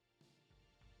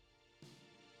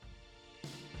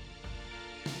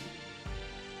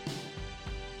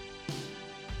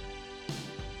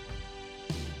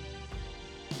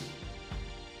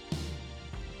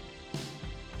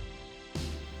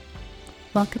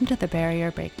Welcome to the Barrier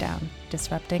Breakdown,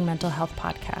 Disrupting Mental Health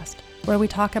podcast, where we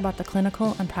talk about the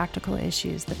clinical and practical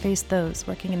issues that face those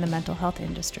working in the mental health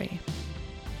industry.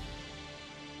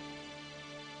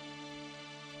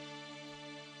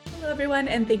 Hello, everyone,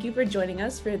 and thank you for joining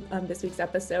us for this week's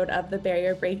episode of the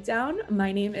Barrier Breakdown.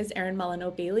 My name is Erin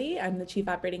Molyneux-Bailey. I'm the Chief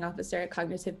Operating Officer at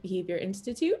Cognitive Behavior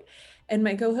Institute, and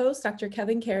my co-host, Dr.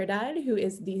 Kevin Caridad, who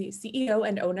is the CEO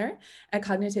and owner at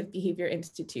Cognitive Behavior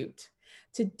Institute.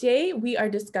 Today, we are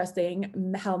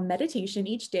discussing how meditation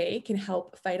each day can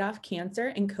help fight off cancer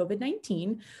and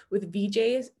COVID-19 with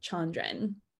Vijay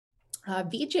Chandran.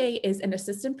 Vijay is an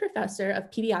assistant professor of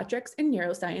pediatrics and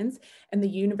neuroscience in the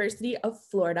University of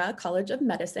Florida College of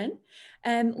Medicine.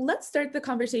 And let's start the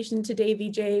conversation today,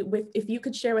 Vijay, with if you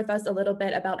could share with us a little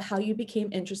bit about how you became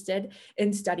interested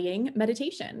in studying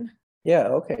meditation. Yeah,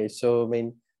 okay. So,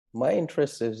 my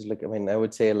interest is I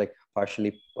would say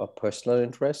partially a personal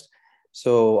interest.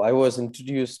 So I was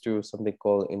introduced to something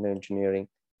called inner engineering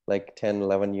like 10,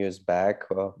 11 years back.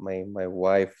 My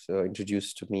wife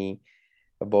introduced to me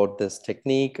about this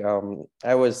technique.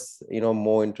 I was,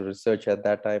 more into research at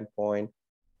that time point,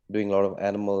 doing a lot of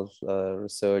animal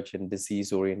research and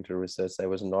disease-oriented research. I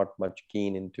was not much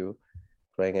keen into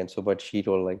trying, and so, but she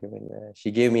told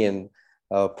she gave me an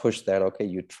push that, okay,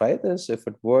 you try this. If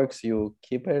it works, you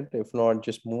keep it. If not,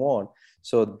 just move on.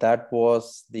 So that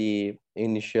was the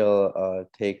initial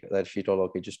take that she told,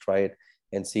 okay, just try it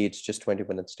and see. It's just 20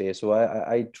 minutes a day. So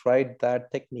I tried that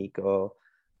technique,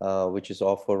 which is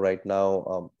offered right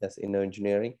now as inner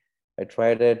engineering. I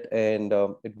tried it and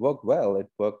it worked well. It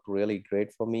worked really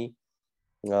great for me.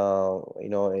 Not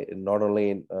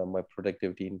only my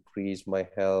productivity increased, my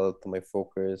health, my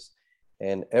focus,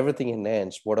 and everything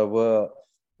enhanced. Whatever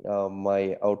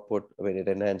my output, it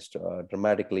enhanced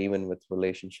dramatically, even with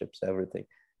relationships, everything.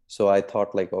 So I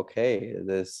thought okay,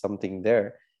 there's something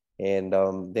there. And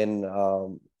then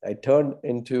I turned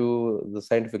into the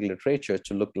scientific literature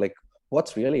to look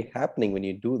what's really happening when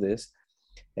you do this.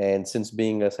 And since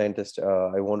being a scientist,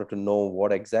 I wanted to know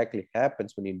what exactly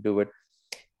happens when you do it.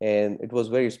 And it was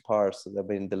very sparse.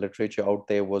 The literature out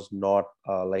there was not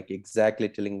exactly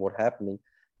telling what happening,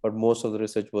 but most of the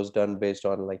research was done based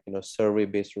on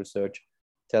survey-based research,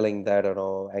 telling that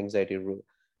anxiety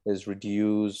is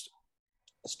reduced,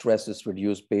 stress is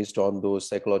reduced based on those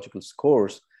psychological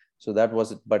scores. So that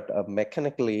was it. But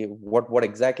mechanically, what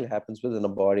exactly happens within the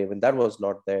body, that was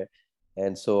not there.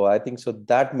 And so I think so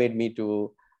that made me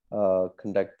to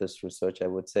conduct this research, I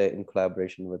would say, in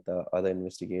collaboration with other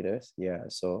investigators. Yeah,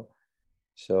 so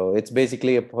it's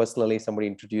basically personally somebody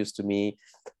introduced to me.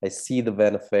 I see the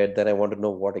benefit, then I want to know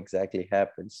what exactly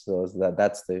happens. So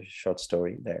that's the short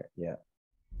story there. Yeah.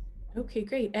 Okay,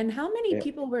 great. And how many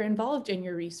people were involved in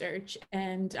your research?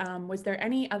 And was there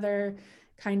any other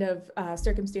kind of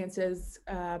circumstances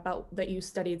about that you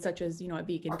studied, such as a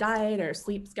vegan diet or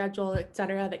sleep schedule, et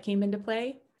cetera, that came into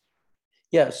play?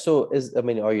 Yeah. So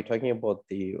are you talking about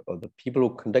the people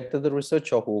who conducted the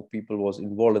research, or who people was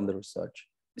involved in the research?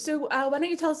 So why don't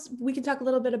you tell us, we can talk a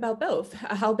little bit about both,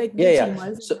 how big the team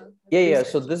was.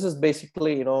 So this is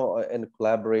basically, in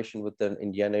collaboration with the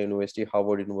Indiana University,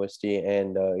 Harvard University,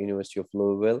 and University of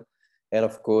Louisville. And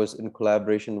of course, in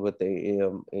collaboration with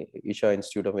the Isha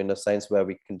Institute of Inner Science, where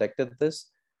we conducted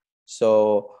this.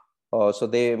 So, because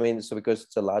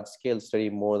it's a large scale study,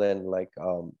 more than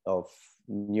of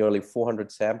nearly 400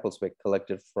 samples were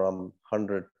collected from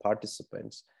 100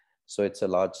 participants. So it's a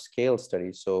large scale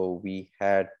study. So we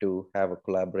had to have a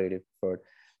collaborative effort.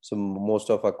 So most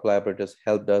of our collaborators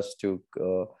helped us to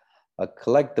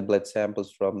collect the blood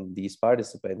samples from these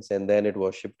participants, and then it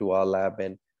was shipped to our lab,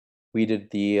 and we did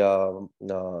the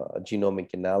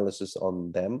genomic analysis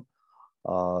on them.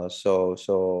 So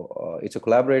it's a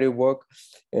collaborative work.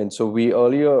 And so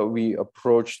we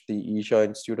approached the Isha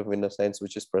Institute of Inner Science,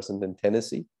 which is present in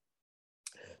Tennessee,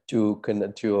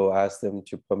 to ask them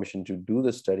to permission to do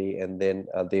the study, and then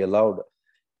they allowed.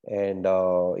 And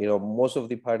most of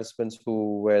the participants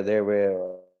who were there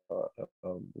were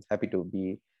happy to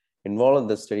be involved in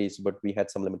the studies, but we had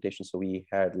some limitations. So we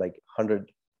had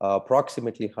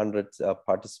approximately 100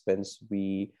 participants.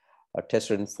 We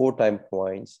tested in 4 time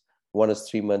points. One is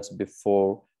 3 months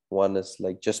before, one is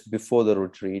just before the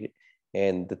retreat,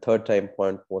 and the third time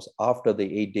point was after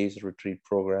the 8 days retreat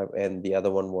program, and the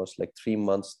other one was 3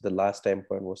 months. The last time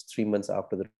point was 3 months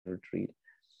after the retreat,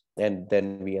 and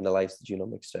then we analyzed the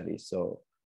genomic study. So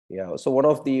yeah, so one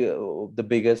of the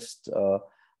biggest, the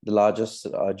largest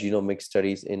genomic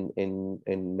studies in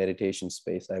meditation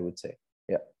space, I would say.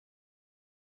 Yeah.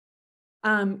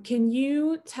 Can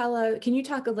you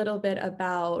talk a little bit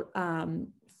about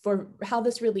for how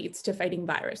this relates to fighting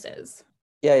viruses?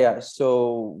 Yeah.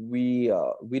 So we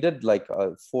did like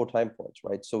 4 time points,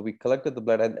 right? So we collected the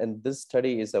blood, and this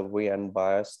study is a very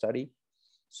unbiased study.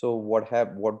 So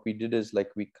what we did is like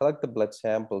we collect the blood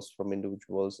samples from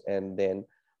individuals, and then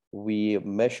we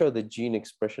measure the gene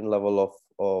expression level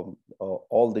of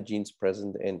all the genes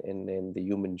present in the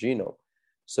human genome.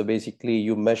 So basically,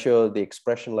 you measure the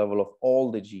expression level of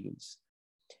all the genes,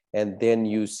 and then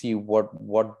you see what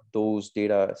those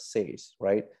data says,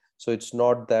 right? So it's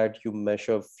not that you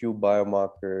measure few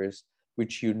biomarkers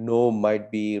which you know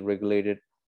might be regulated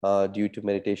due to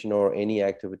meditation or any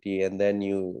activity, and then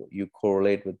you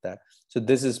correlate with that. So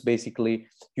this is basically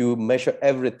you measure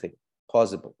everything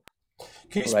possible,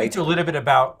 Can you speak right? to a little bit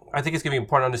about, I think it's going to be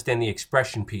important to understand the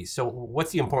expression piece. So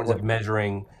what's the importance of Right.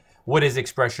 measuring what is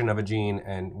expression of a gene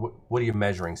and what are you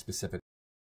measuring specifically?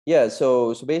 Yeah,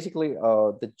 so basically,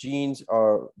 the genes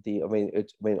are the. I mean,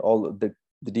 it's. I mean, all the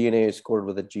DNA is coded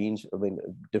with the genes. I mean,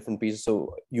 different pieces.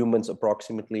 So humans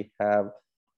approximately have,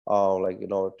 like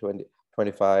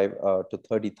 25 to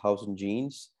 30,000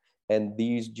 genes, and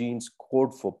these genes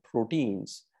code for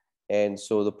proteins, and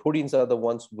so the proteins are the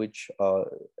ones which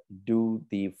do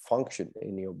the function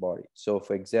in your body. So,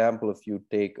 for example, if you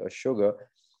take a sugar,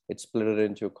 it's split it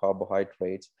into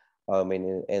carbohydrates,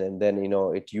 and then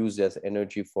it used as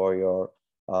energy for your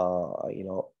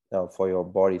for your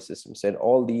body systems, and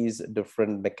all these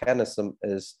different mechanism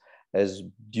is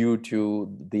due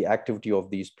to the activity of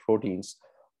these proteins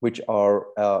which are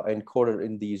encoded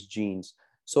in these genes.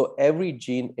 So every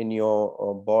gene in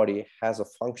your body has a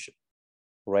function,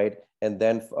 right? And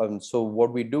then so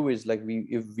what we do is like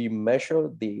if we measure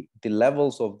the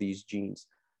levels of these genes,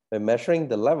 by measuring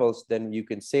the levels, then you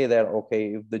can say that,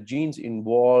 okay, if the genes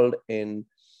involved in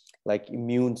like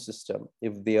immune system,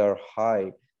 if they are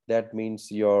high, that means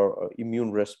your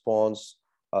immune response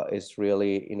is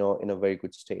really in a very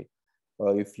good state.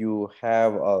 If you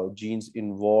have genes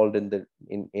involved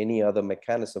in any other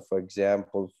mechanism, for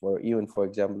example,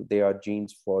 they are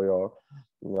genes for your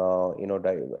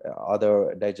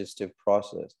other digestive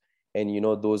process, and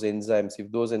those enzymes, if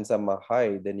those enzymes are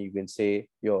high, then you can say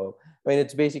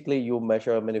it's basically you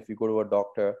measure. I mean, if you go to a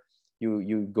doctor,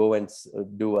 you go and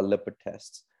do a lipid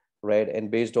test, right? And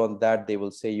based on that, they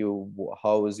will say you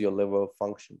how is your liver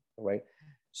function, right?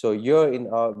 So here in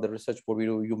the research, what we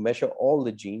do, you measure all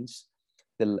the genes,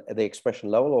 the expression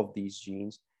level of these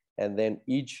genes, and then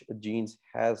each genes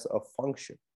has a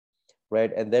function,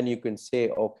 right? And then you can say,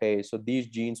 okay, so these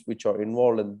genes which are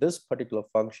involved in this particular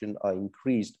function are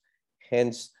increased,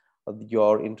 hence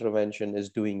your intervention is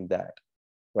doing that,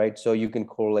 right? So you can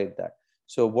correlate that.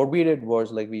 So what we did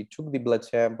was like we took the blood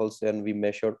samples and we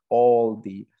measured all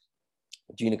the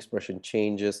gene expression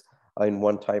changes in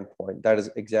one time point. That is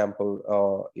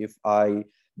example, if I,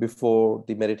 before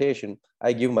the meditation,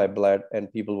 I give my blood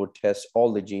and people would test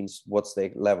all the genes, what's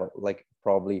the level, like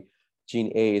probably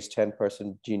gene A is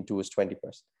 10%, gene 2 is 20%.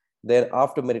 Then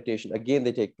after meditation, again,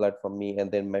 they take blood from me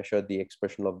and then measure the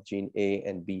expression of gene A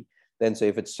and B. Then so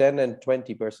if it's 10 and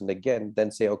 20% again,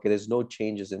 then say, okay, there's no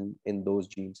changes in those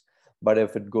genes. But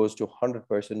if it goes to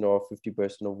 100% or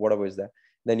 50% or whatever is that,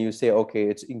 then you say, okay,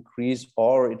 it's increased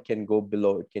or it can go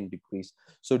below, it can decrease.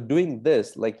 So doing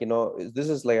this, like, this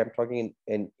is like, I'm talking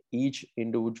in each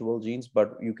individual genes,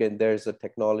 but there's a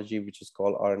technology which is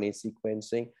called RNA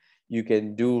sequencing. You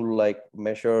can do like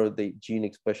measure the gene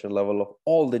expression level of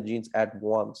all the genes at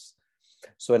once.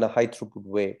 So in a high throughput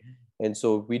way. And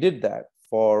so we did that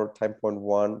for time point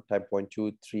 1, time point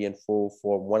 2, 3, and 4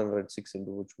 for 106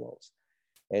 individuals.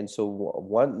 And so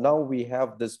now we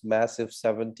have this massive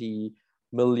 70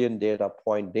 million data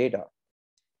point data.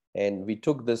 And we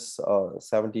took this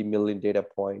 70 million data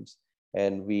points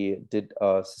and we did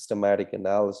a systematic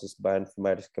analysis,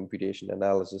 bioinformatics computation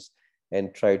analysis,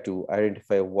 and try to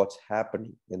identify what's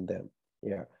happening in them.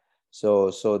 Yeah.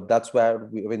 So that's where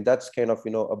that's kind of,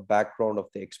 a background of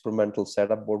the experimental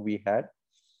setup what we had.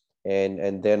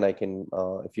 And then I can,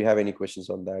 if you have any questions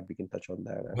on that, we can touch on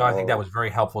that. No, I think that was very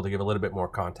helpful to give a little bit more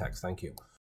context. Thank you.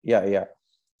 Yeah.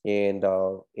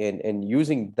 And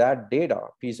using that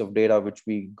piece of data which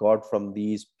we got from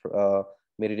these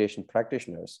meditation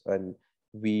practitioners, and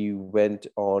we went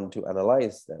on to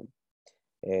analyze them.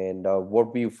 And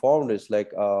what we found is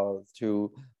like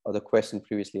to the question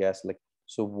previously asked, like,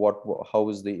 so how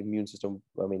is the immune system?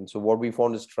 I mean, so what we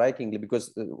found is strikingly,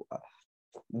 because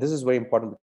this is very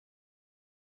important.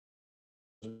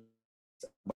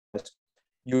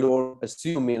 You don't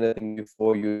assume anything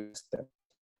before you test them.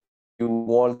 You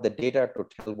want the data to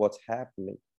tell what's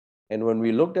happening. And when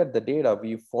we looked at the data,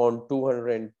 we found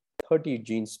 200 30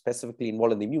 genes specifically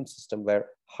involved in the immune system were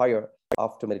higher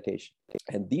after meditation.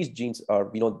 And these genes are,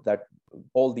 we know that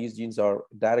all these genes are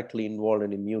directly involved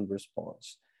in immune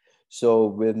response. So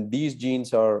when these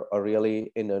genes are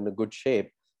really in a good shape,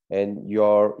 and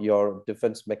your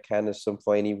defense mechanism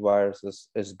for any virus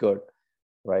is good,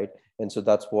 right? And so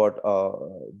that's what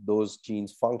those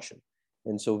genes function.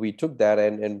 And so we took that,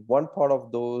 and one part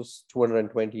of those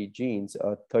 220 genes,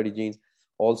 30 genes,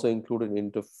 also included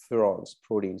interferons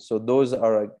proteins. So those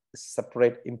are a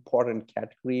separate important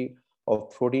category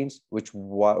of proteins which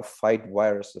fight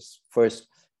viruses. First,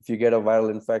 if you get a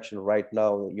viral infection right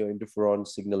now, your interferon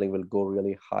signaling will go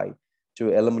really high to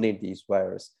eliminate these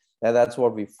viruses. And that's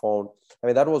what we found. I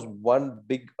mean, that was one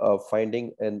big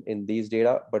finding in these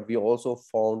data, but we also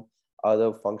found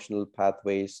other functional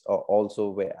pathways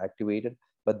also were activated.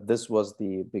 But this was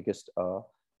the biggest,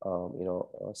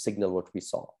 signal what we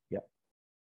saw. Yeah.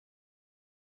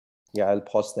 Yeah, I'll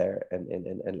pause there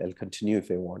and I'll continue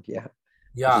if I want. Yeah.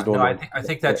 Yeah, no, I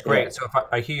think that's great. Yeah. So if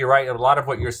I hear you right, a lot of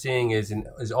what you're seeing is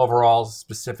overall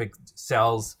specific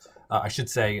cells. I should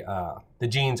say the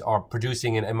genes are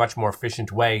producing in a much more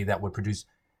efficient way that would produce,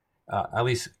 at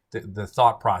least the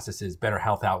thought process is better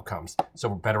health outcomes. So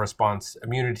better response,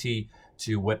 immunity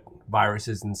to what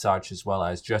viruses and such, as well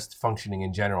as just functioning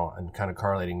in general, and kind of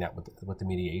correlating that with the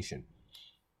mediation.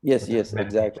 Yes,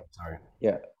 exactly. Sorry.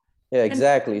 Yeah,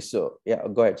 exactly. So yeah,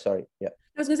 go ahead. Sorry. Yeah.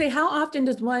 I was gonna say, how often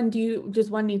does one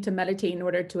need to meditate in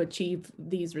order to achieve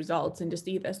these results and to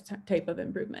see this type of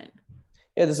improvement?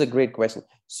 Yeah, this is a great question.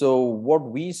 So what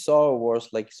we saw was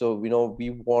we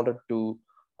wanted to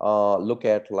look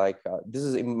at this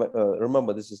is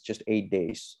remember, this is just 8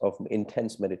 days of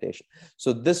intense meditation.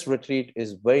 So this retreat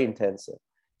is very intensive.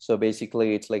 So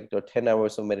basically it's like 10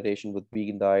 hours of meditation with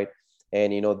vegan diet,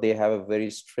 and they have a very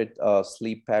strict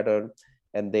sleep pattern,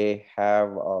 and they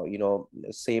have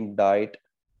same diet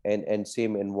and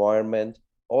same environment.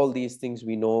 All these things,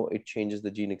 we know it changes the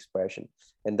gene expression.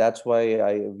 And that's why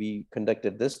we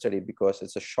conducted this study, because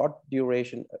it's a short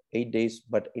duration, 8 days,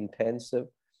 but intensive.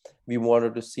 We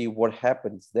wanted to see what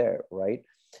happens there, right?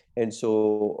 And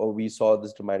so we saw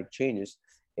this dramatic changes.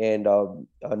 And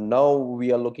now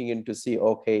we are looking into see,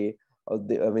 okay,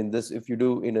 this, if you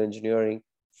do in engineering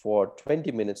for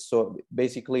 20 minutes. So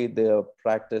basically the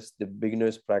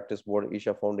beginner's practice, what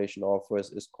Isha Foundation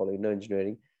offers is called inner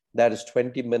engineering. That is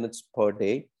 20 minutes per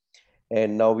day.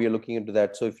 And now we are looking into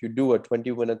that. So if you do a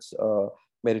 20 minutes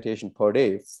meditation per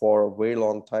day for a very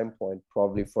long time point,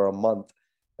 probably for a month,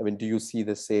 do you see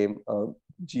the same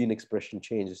gene expression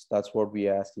changes? That's what we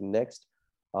are asking next.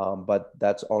 But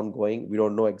that's ongoing. We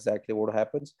don't know exactly what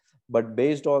happens. But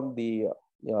based on the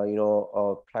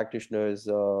practitioners'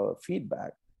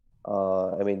 feedback,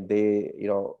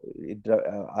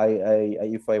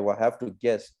 if I have to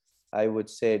guess, I would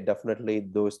say definitely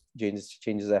those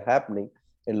changes are happening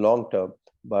in long term.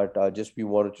 But just we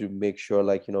wanted to make sure,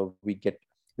 we get,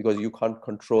 because you can't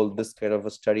control this kind of a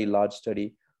study, large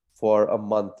study, for a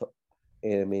month.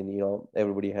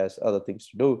 Everybody has other things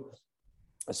to do.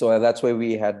 So that's why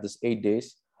we had this 8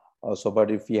 days.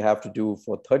 But if you have to do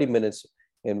for 30 minutes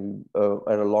and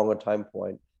at a longer time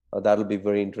point, that'll be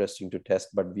very interesting to test,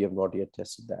 but we have not yet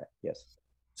tested that. Yes.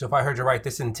 So if I heard you right,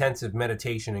 this intensive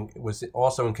meditation was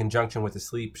also in conjunction with the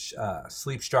sleep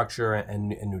structure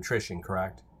and nutrition,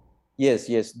 correct?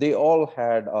 Yes. They all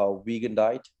had a vegan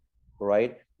diet,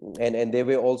 right? And they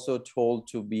were also told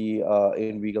to be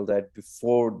in vegan diet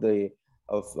before the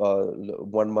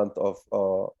 1 month of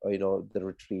the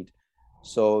retreat.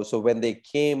 So when they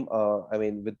came,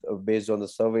 based on the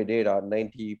survey data,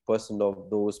 90% of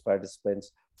those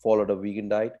participants followed a vegan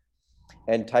diet.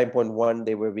 And time point 1,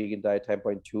 they were vegan diet. Time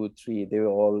point 2, 3, they were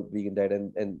all vegan diet,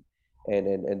 and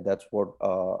that's what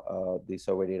the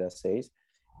survey data says.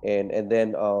 And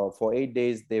then for 8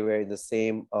 days, they were in the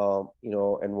same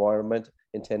environment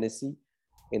in Tennessee,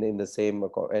 in the same,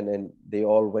 and they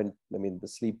all went. The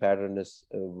sleep pattern is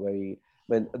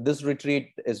this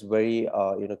retreat is very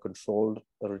controlled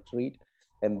retreat,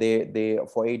 and they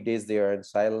for 8 days they are in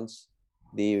silence.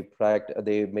 They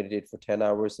meditate for 10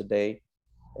 hours a day,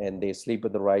 and they sleep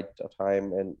at the right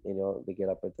time, and they get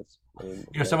up at this.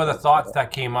 Some of the thoughts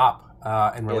that came up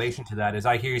in relation to that is,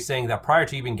 I hear you saying that prior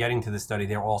to even getting to the study,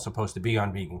 they're all supposed to be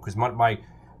on vegan. Because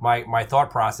my thought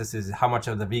process is how much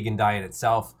of the vegan diet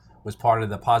itself was part of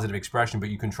the positive expression, but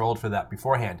you controlled for that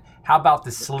beforehand. How about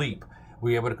the sleep? Were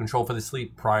you able to control for the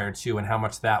sleep prior to, and how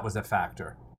much that was a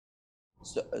factor?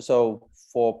 So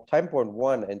for time point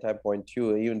 1 and time point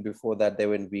 2, even before that, they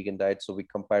were in vegan diet. So we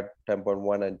compared time point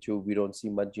 1 and 2. We don't see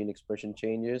much gene expression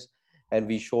changes. and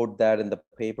we showed that in the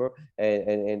paper,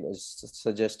 and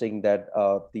suggesting that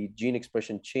the gene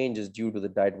expression changes due to the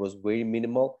diet was very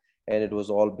minimal, and it was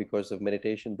all because of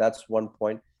meditation. That's one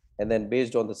point. And then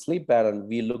based on the sleep pattern,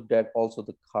 we looked at also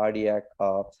the cardiac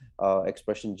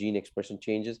gene expression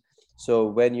changes. So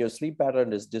when your sleep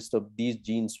pattern is disturbed, these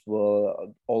genes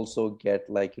will also get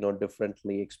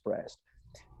differently expressed.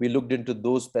 We looked into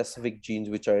those specific genes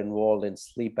which are involved in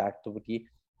sleep activity,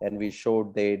 and we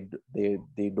showed they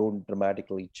don't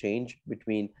dramatically change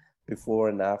between before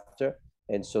and after.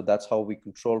 And so that's how we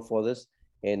control for this.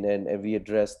 And we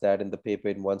addressed that in the paper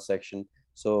in one section.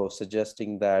 So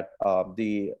suggesting that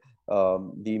the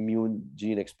immune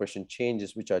gene expression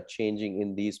changes which are changing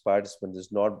in these participants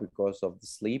is not because of the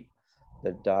sleep,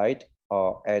 the diet,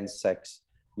 and sex.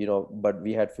 But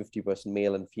we had 50%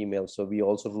 male and female, so we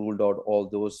also ruled out all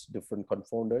those different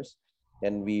confounders,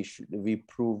 and we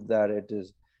proved that it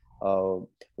is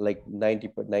like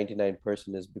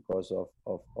 99% is because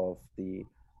of the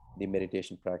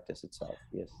meditation practice itself.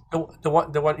 Yes. The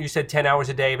one you said 10 hours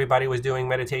a day, everybody was doing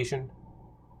meditation?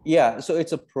 Yeah, so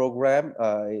it's a program.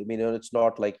 It's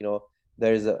not like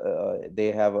there's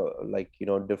they have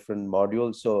different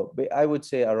modules. So I would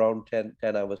say around 10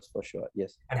 hours for sure.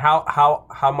 Yes. And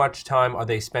how much time are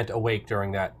they spent awake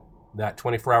during that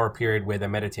 24-hour period where they're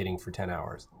meditating for 10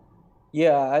 hours?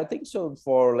 Yeah, I think so.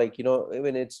 For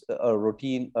even it's a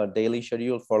routine, a daily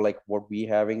schedule for like what we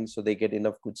having, so they get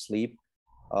enough good sleep,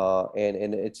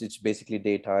 and it's basically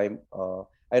daytime.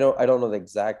 I don't know the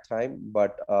exact time,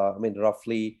 but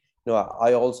roughly.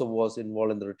 I also was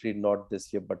involved in the retreat, not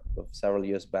this year, but several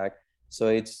years back. So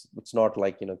it's not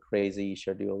like crazy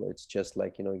schedule. It's just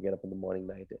like you get up in the morning,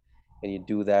 night, and you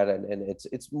do that, and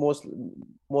it's most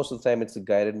of the time it's a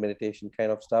guided meditation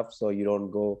kind of stuff. So you don't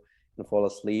go and fall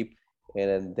asleep.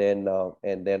 And then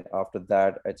after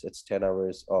that it's 10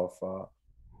 hours of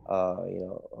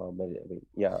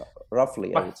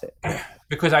roughly, I would say.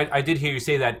 Because I did hear you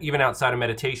say that even outside of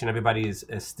meditation, everybody is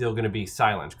still going to be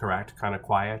silent, correct? Kind of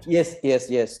quiet.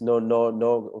 Yes.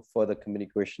 No further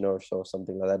communication or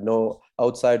something like that. No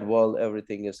outside world,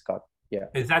 everything is cut. Yeah.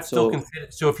 Is that still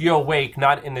considered? So if you're awake,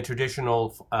 not in the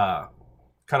traditional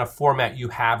kind of format you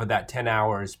have of that 10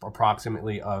 hours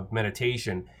approximately of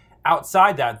meditation,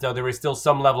 outside that, though, there is still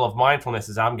some level of mindfulness,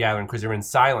 as I'm gathering, because they're in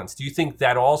silence. Do you think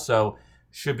that also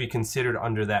should be considered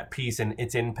under that piece and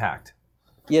its impact?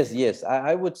 Yes.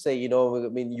 I would say, you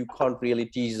can't really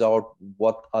tease out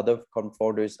what other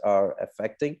confounders are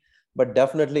affecting, but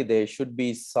definitely there should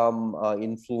be some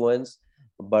influence.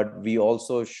 But we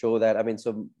also show that,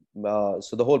 so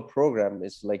the whole program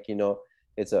is like,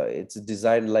 it's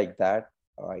designed like that,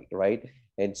 right?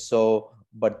 And so,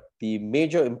 but the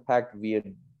major impact we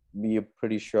are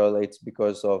pretty sure it's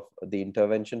because of the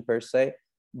intervention per se.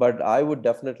 But I would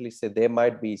definitely say there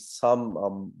might be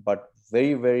some, but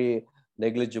very, very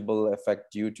negligible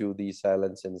effect due to the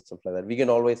silence and stuff like that. We can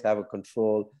always have a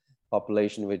control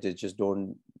population which is just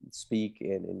don't speak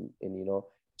and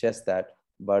test that.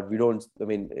 But we don't.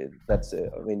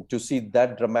 To see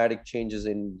that dramatic changes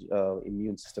in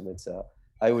immune system,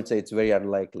 I would say it's very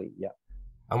unlikely. Yeah.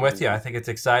 I'm with you. I think it's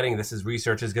exciting. This is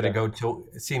research is going to go to,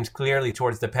 it seems clearly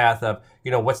towards the path of,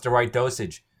 what's the right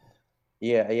dosage.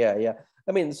 Yeah.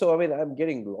 I'm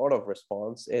getting a lot of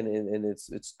response, and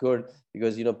it's good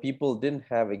because people didn't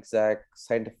have exact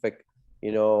scientific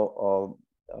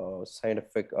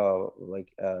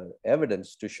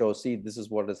evidence to show, see, this is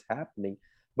what is happening,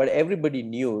 but everybody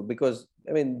knew because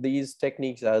these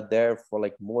techniques are there for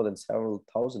like more than several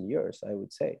thousand years, I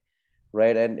would say,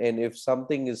 right? And if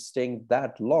something is staying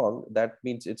that long, that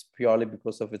means it's purely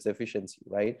because of its efficiency,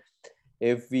 right?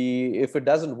 If it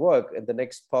doesn't work, the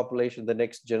next population, the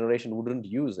next generation wouldn't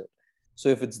use it. So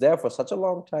if it's there for such a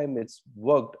long time, it's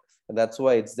worked, and that's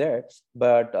why it's there.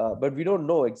 But we don't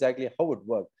know exactly how it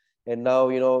worked. And now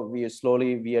we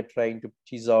are trying to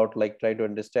tease out, like trying to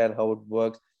understand how it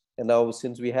works. And now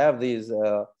since we have these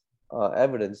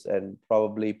evidence, and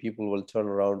probably people will turn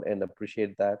around and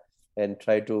appreciate that and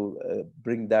try to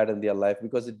bring that in their life,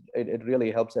 because it really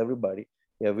helps everybody.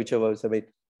 Yeah, whichever is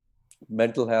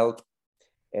mental health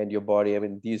and your body.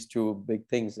 These two big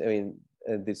things.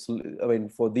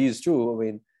 For these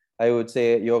two, I would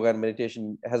say yoga and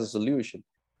meditation has a solution.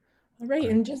 All right,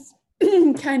 and just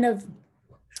kind of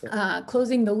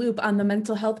closing the loop on the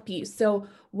mental health piece. So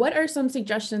what are some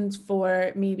suggestions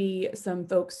for maybe some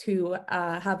folks who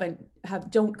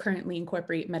don't currently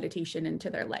incorporate meditation into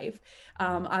their life?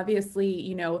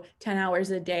 Obviously, 10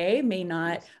 hours a day may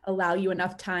not allow you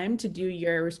enough time to do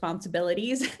your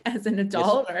responsibilities as an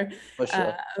adult or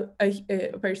a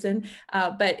person.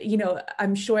 But,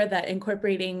 I'm sure that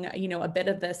incorporating, a bit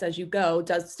of this as you go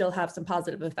does still have some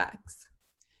positive effects.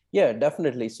 Yeah,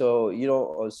 definitely. So,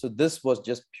 so this was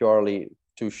just purely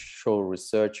to show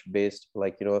research based,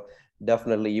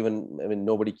 definitely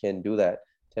nobody can do that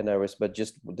 10 hours, but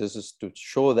just this is to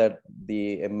show that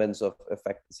the immense of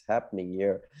effect is happening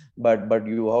here. But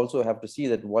you also have to see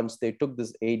that once they took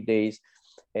this 8 days,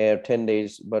 10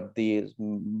 days, but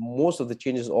most of the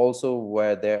changes also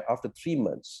were there after 3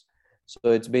 months.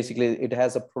 So it's basically, it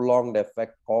has a prolonged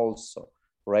effect also,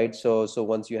 right? So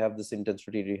once you have this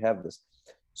intensity, you have this.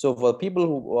 So for people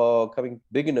who are coming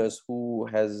beginners who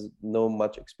has no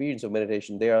much experience of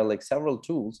meditation, there are like several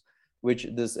tools which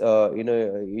this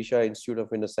Isha Institute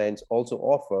of Inner Science also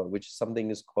offer, which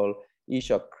something is called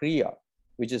Isha Kriya,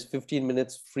 which is 15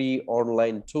 minutes free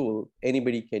online tool.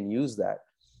 Anybody can use that.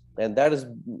 And that is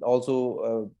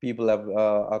also people have,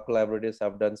 our collaborators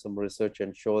have done some research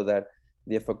and show that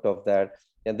the effect of that.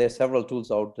 And there's several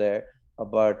tools out there.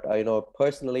 But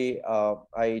personally,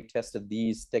 I tested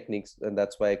these techniques, and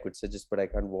that's why I could suggest, but I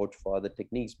can't vouch for other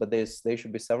techniques. But there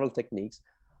should be several techniques.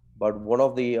 But one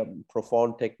of the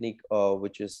profound technique,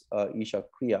 which is Isha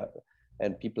Kriya,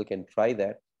 and people can try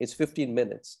that. It's 15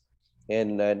 minutes,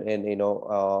 and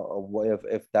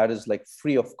if that is like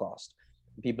free of cost,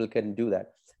 people can do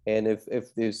that. And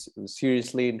if there's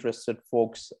seriously interested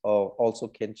folks, also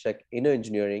can check Inner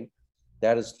Engineering.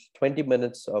 That is 20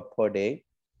 minutes per day.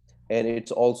 And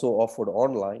it's also offered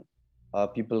online.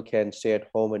 People can stay at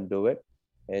home and do it.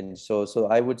 And so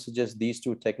I would suggest these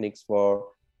two techniques for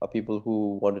people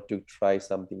who wanted to try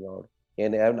something out.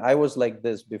 And I was like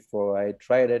this before I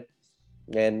tried it.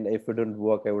 And if it didn't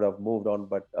work, I would have moved on.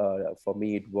 But for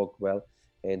me, it worked well.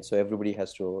 And so everybody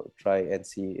has to try and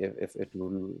see if it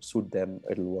will suit them.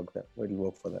 It'll work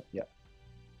for them. Yeah.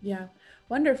 Yeah,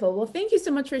 wonderful. Well, thank you so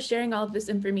much for sharing all of this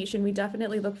information. We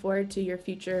definitely look forward to your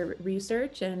future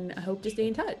research and hope to stay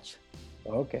in touch.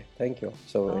 Okay, thank you.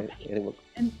 So, anyway.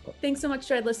 And thanks so much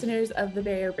to our listeners of The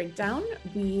Barrier Breakdown.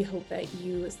 We hope that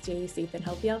you stay safe and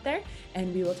healthy out there,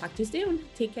 and we will talk to you soon.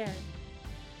 Take care.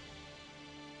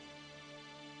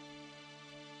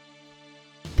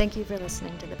 Thank you for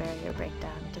listening to The Barrier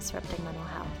Breakdown, Disrupting Mental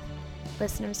Health.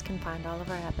 Listeners can find all of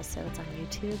our episodes on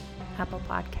YouTube, Apple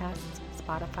Podcasts,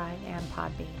 Spotify, and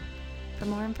Podbean. For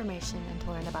more information and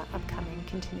to learn about upcoming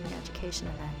continuing education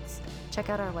events, check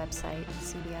out our website,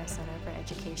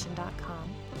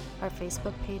 cbicenterforeducation.com, our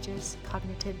Facebook pages,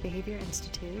 Cognitive Behavior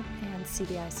Institute and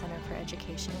CBI Center for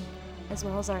Education, as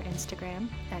well as our Instagram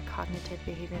at Cognitive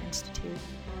Behavior Institute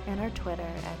and our Twitter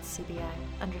at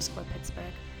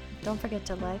CBI_Pittsburgh. Don't forget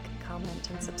to like, comment,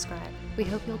 and subscribe. We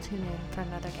hope you'll tune in for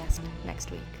another guest next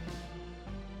week.